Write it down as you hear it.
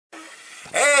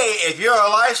if you're a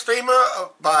live streamer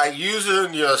by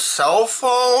using your cell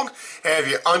phone, and if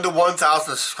you're under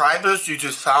 1,000 subscribers, you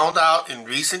just found out in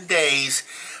recent days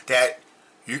that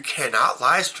you cannot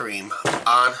live stream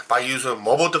by using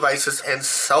mobile devices and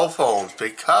cell phones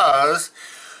because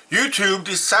YouTube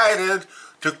decided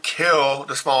to kill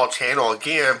the small channel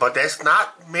again, but that's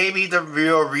not maybe the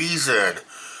real reason.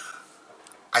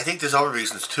 I think there's other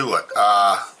reasons to it.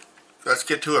 Let's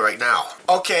get to it right now.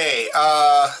 Okay,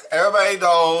 everybody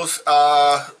knows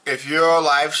if you're a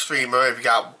live streamer, if you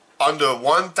got under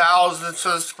 1,000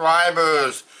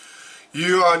 subscribers,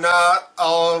 you are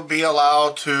not be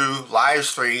allowed to live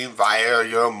stream via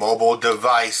your mobile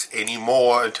device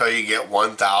anymore until you get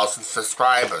 1,000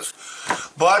 subscribers.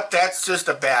 But that's just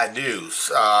a bad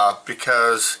news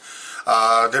because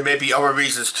there may be other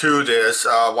reasons to this,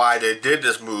 why they did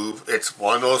this move. It's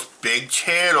one of those big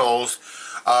channels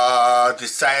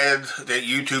decided that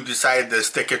YouTube decided to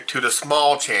stick it to the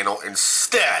small channel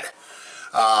instead,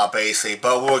 basically.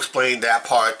 But we'll explain that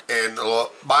part in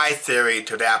my theory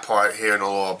to that part here in a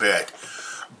little bit.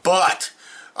 But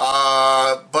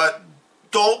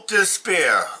don't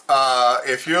despair.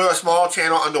 If you're a small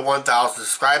channel under 1,000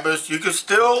 subscribers, you can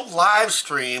still live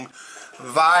stream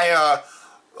via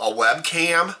a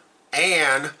webcam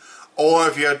or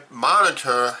if your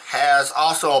monitor has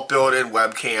also a built-in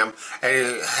webcam and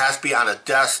it has to be on a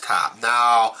desktop.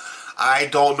 Now, I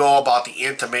don't know about the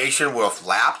information with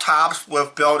laptops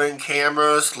with built-in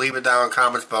cameras. Leave it down in the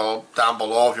comments down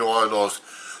below if you're one of those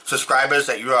subscribers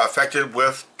that you are affected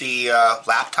with the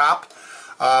laptop.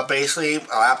 Basically,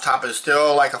 a laptop is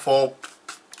still like a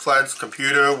full-fledged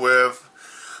computer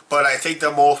but I think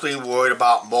they're mostly worried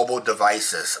about mobile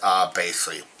devices,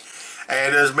 basically.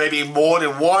 And there's maybe more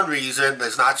than one reason.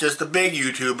 It's not just the big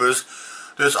YouTubers.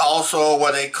 There's also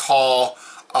what they call,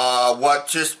 what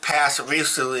just passed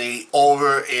recently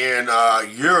over in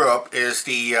Europe is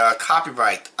the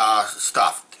copyright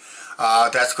stuff.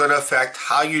 That's going to affect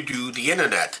how you do the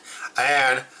internet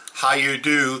and how you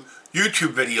do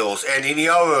YouTube videos and any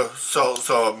other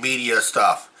social media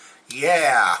stuff.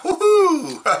 Yeah,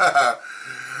 woohoo!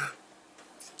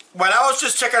 When I was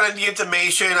just checking on the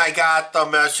information, I got the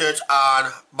message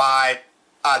on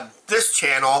this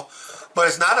channel, but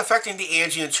it's not affecting the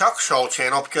Angie and Chuck Show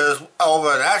channel because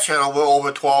over that channel we're over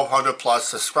 1,200 plus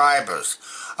subscribers.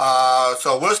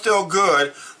 So we're still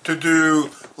good to do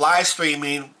live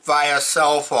streaming via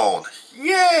cell phone.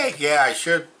 Yay! Yeah, I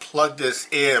should plug this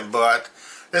in, but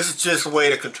this is just a way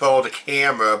to control the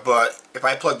camera. But if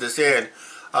I plug this in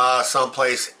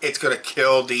someplace, it's going to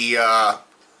kill the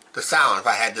sound if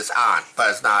I had this on, but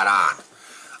it's not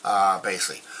on,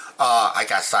 basically. I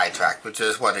got sidetracked, which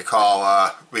is what they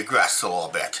call regress a little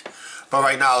bit. But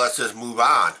right now, let's just move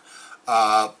on.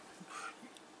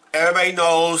 Everybody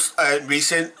knows in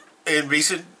recent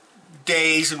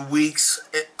days and weeks,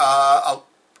 one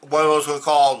of those we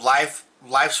call live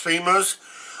streamers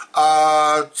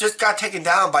just got taken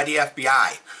down by the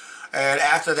FBI. And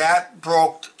after that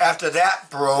broke,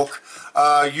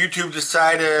 YouTube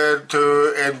decided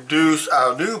to introduce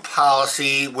a new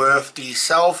policy with the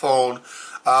cell phone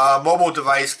mobile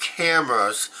device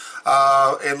cameras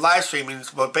in live streaming,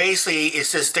 but basically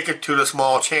it's just sticking to the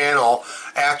small channel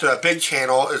after a big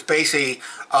channel is basically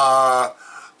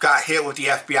got hit with the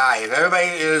FBI. If everybody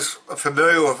is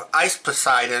familiar with Ice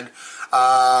Poseidon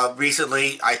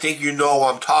recently, I think you know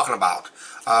what I'm talking about.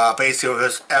 Basically with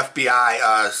his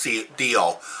FBI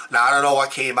deal. Now, I don't know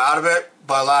what came out of it,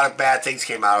 but a lot of bad things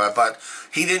came out of it. But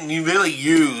he didn't really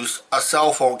use a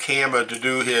cell phone camera to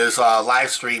do his live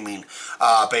streaming,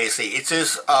 basically. It's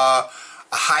just a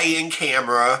high-end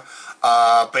camera,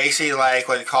 basically like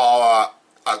what they call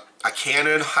a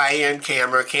Canon high-end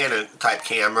camera, Canon type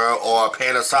camera, or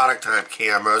Panasonic type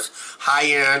cameras.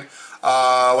 High-end,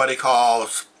 what they call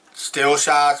still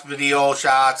shots, video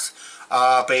shots,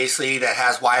 basically that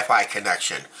has Wi-Fi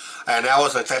connection. And that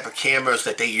was the type of cameras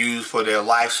that they use for their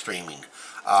live streaming,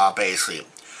 basically.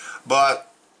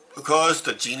 But because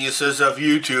the geniuses of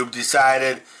YouTube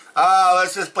decided,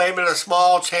 let's just blame it on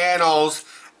small channels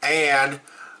and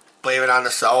blame it on the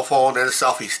cell phone and the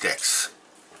selfie sticks.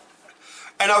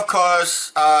 And of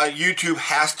course, YouTube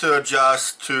has to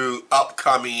adjust to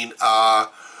upcoming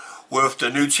with the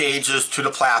new changes to the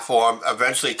platform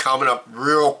eventually coming up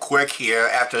real quick here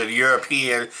after the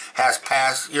European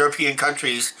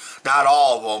countries, not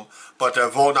all of them, but they're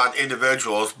voting on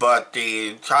individuals, but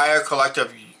the entire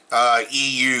collective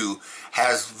EU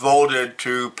has voted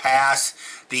to pass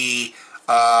the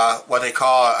what they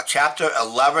call Chapter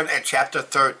 11 and Chapter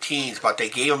 13, but they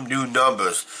gave them new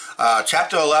numbers.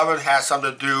 Chapter 11 has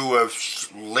something to do with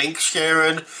link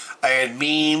sharing and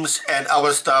memes and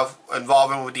other stuff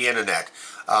involving with the internet.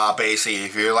 Basically,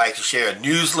 if you like to share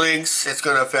news links, it's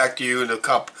going to affect you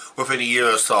within a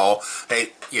year or so.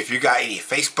 If you got any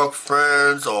Facebook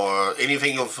friends or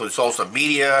anything from social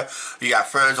media, you got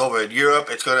friends over in Europe,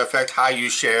 it's going to affect how you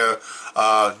share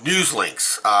news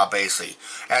links, basically.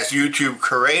 As YouTube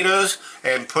creators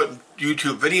and put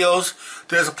YouTube videos,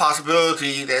 there's a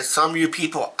possibility that some of you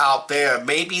people out there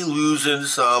may be losing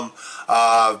some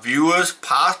viewers,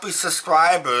 possibly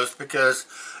subscribers, because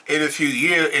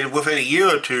within a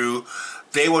year or two,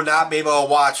 they will not be able to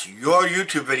watch your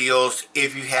YouTube videos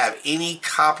if you have any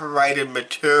copyrighted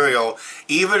material,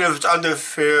 even if it's under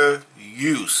fair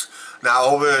use. Now,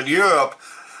 over in Europe,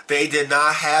 they did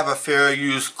not have a fair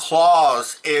use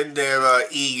clause in their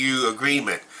EU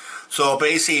agreement. So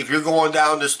basically, if you're going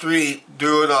down the street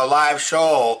doing a live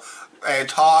show and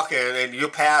talking, and you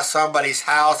pass somebody's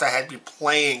house that had to be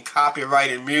playing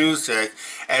copyrighted music,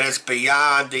 and it's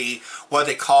beyond what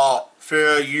they call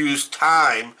fair use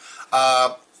time,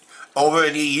 over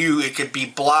in the EU it could be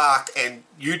blocked, and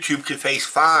YouTube could face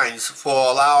fines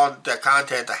for allowing that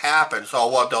content to happen. So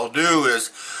what they'll do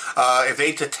is, if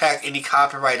they detect any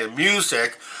copyrighted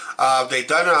music, they've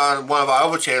done it on one of our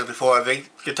other channels before, if they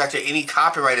detected any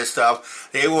copyrighted stuff,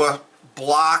 they will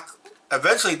block.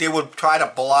 Eventually, they would try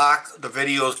to block the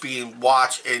videos being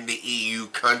watched in the EU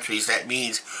countries. That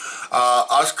means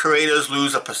us creators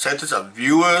lose a percentage of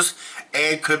viewers,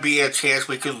 and could be a chance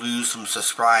we could lose some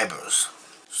subscribers.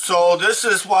 So this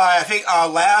is why I think our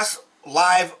last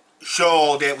live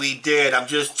show that we did, I'm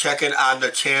just checking on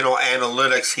the channel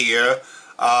analytics here.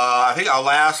 I think our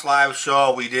last live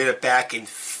show, we did it back in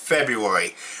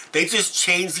February. They just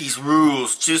changed these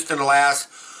rules just in the last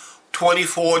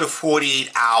 24 to 48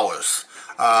 hours.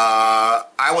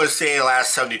 I would say the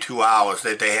last 72 hours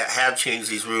that they have changed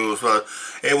these rules. But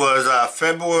it was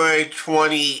February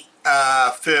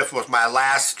 25th was my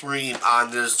last stream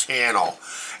on this channel.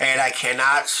 And I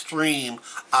cannot stream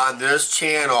on this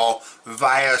channel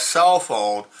via cell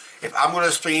phone. If I'm going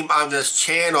to stream on this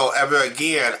channel ever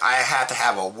again, I have to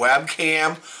have a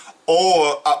webcam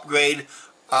or upgrade.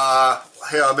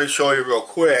 Here, let me show you real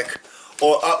quick.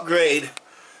 Or upgrade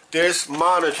this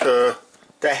monitor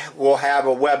that will have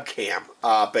a webcam,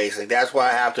 basically. That's what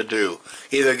I have to do.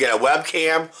 Either get a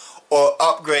webcam or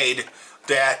upgrade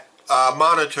that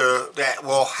monitor that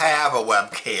will have a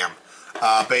webcam,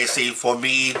 basically, for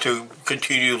me to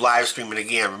continue live streaming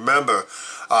again. Remember,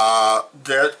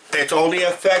 it's only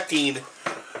affecting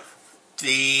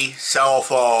the cell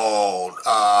phone.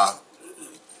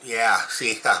 Yeah,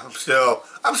 see, I'm still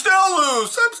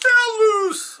loose.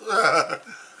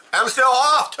 I'm still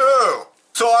off too.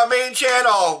 So our main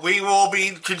channel, we will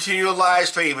be continuing live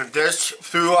streaming this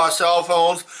through our cell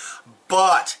phones,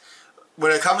 but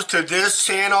when it comes to this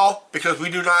channel, because we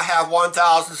do not have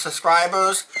 1,000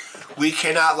 subscribers, we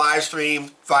cannot live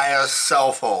stream via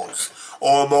cell phones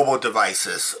or mobile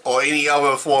devices or any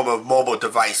other form of mobile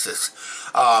devices,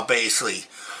 basically.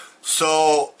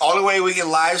 So, only way we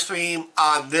can live stream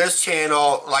on this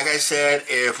channel, like I said,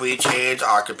 if we change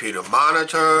our computer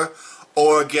monitor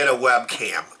or get a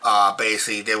webcam,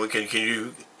 basically, then we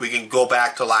can go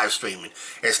back to live streaming.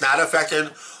 It's not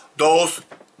affecting those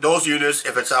units.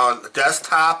 If it's on the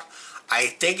desktop, I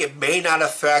think it may not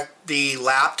affect the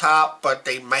laptop, but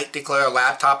they might declare a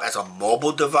laptop as a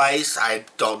mobile device. I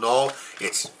don't know.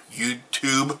 It's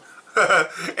YouTube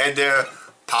and their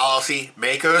policy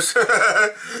makers.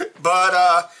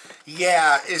 But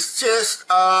yeah, it's just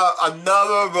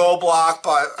another roadblock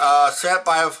set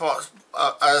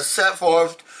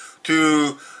forth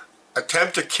to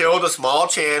attempt to kill the small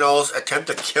channels, attempt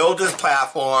to kill this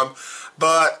platform.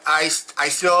 But I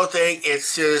still think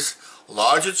it's just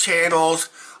larger channels,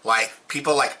 like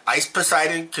people like Ice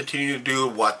Poseidon, continue to do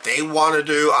what they want to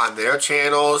do on their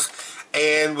channels,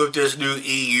 and with this new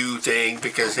EU thing,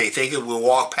 because they think it will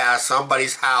walk past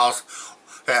somebody's house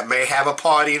that may have a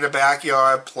party in the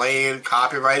backyard playing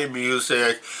copyrighted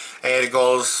music, and it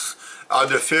goes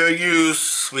under fair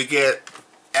use. We get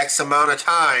X amount of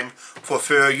time for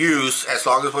fair use as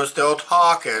long as we're still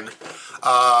talking.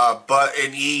 But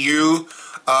in EU,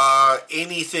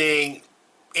 anything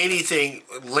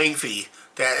lengthy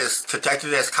that is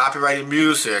detected as copyrighted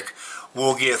music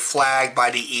will get flagged by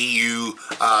the EU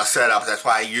setup. That's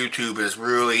why YouTube is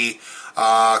really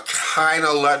kind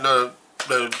of letting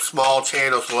the small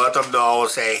channels let them know,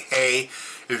 say, hey,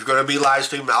 if you're going to be live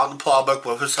streaming out in public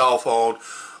with a cell phone,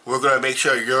 we're going to make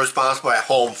sure you're responsible at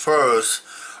home first.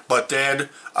 But then,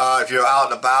 if you're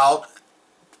out and about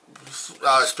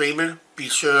streaming,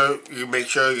 make sure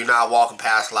you're not walking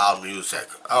past loud music.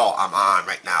 Oh, I'm on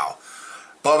right now.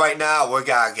 But right now, we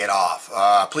gotta get off.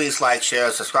 Please like, share,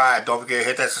 subscribe. Don't forget to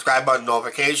hit that subscribe button,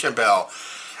 notification bell.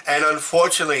 And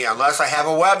unfortunately, unless I have a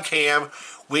webcam,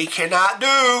 we cannot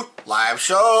do live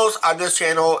shows on this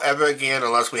channel ever again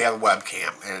unless we have a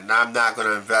webcam. And I'm not going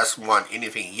to invest on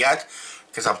anything yet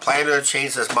because I'm planning to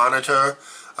change this monitor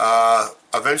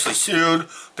eventually soon.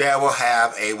 That will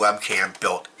have a webcam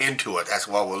built into it. That's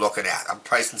what we're looking at. I'm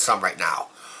pricing some right now.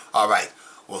 Alright,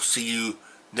 we'll see you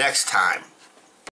next time.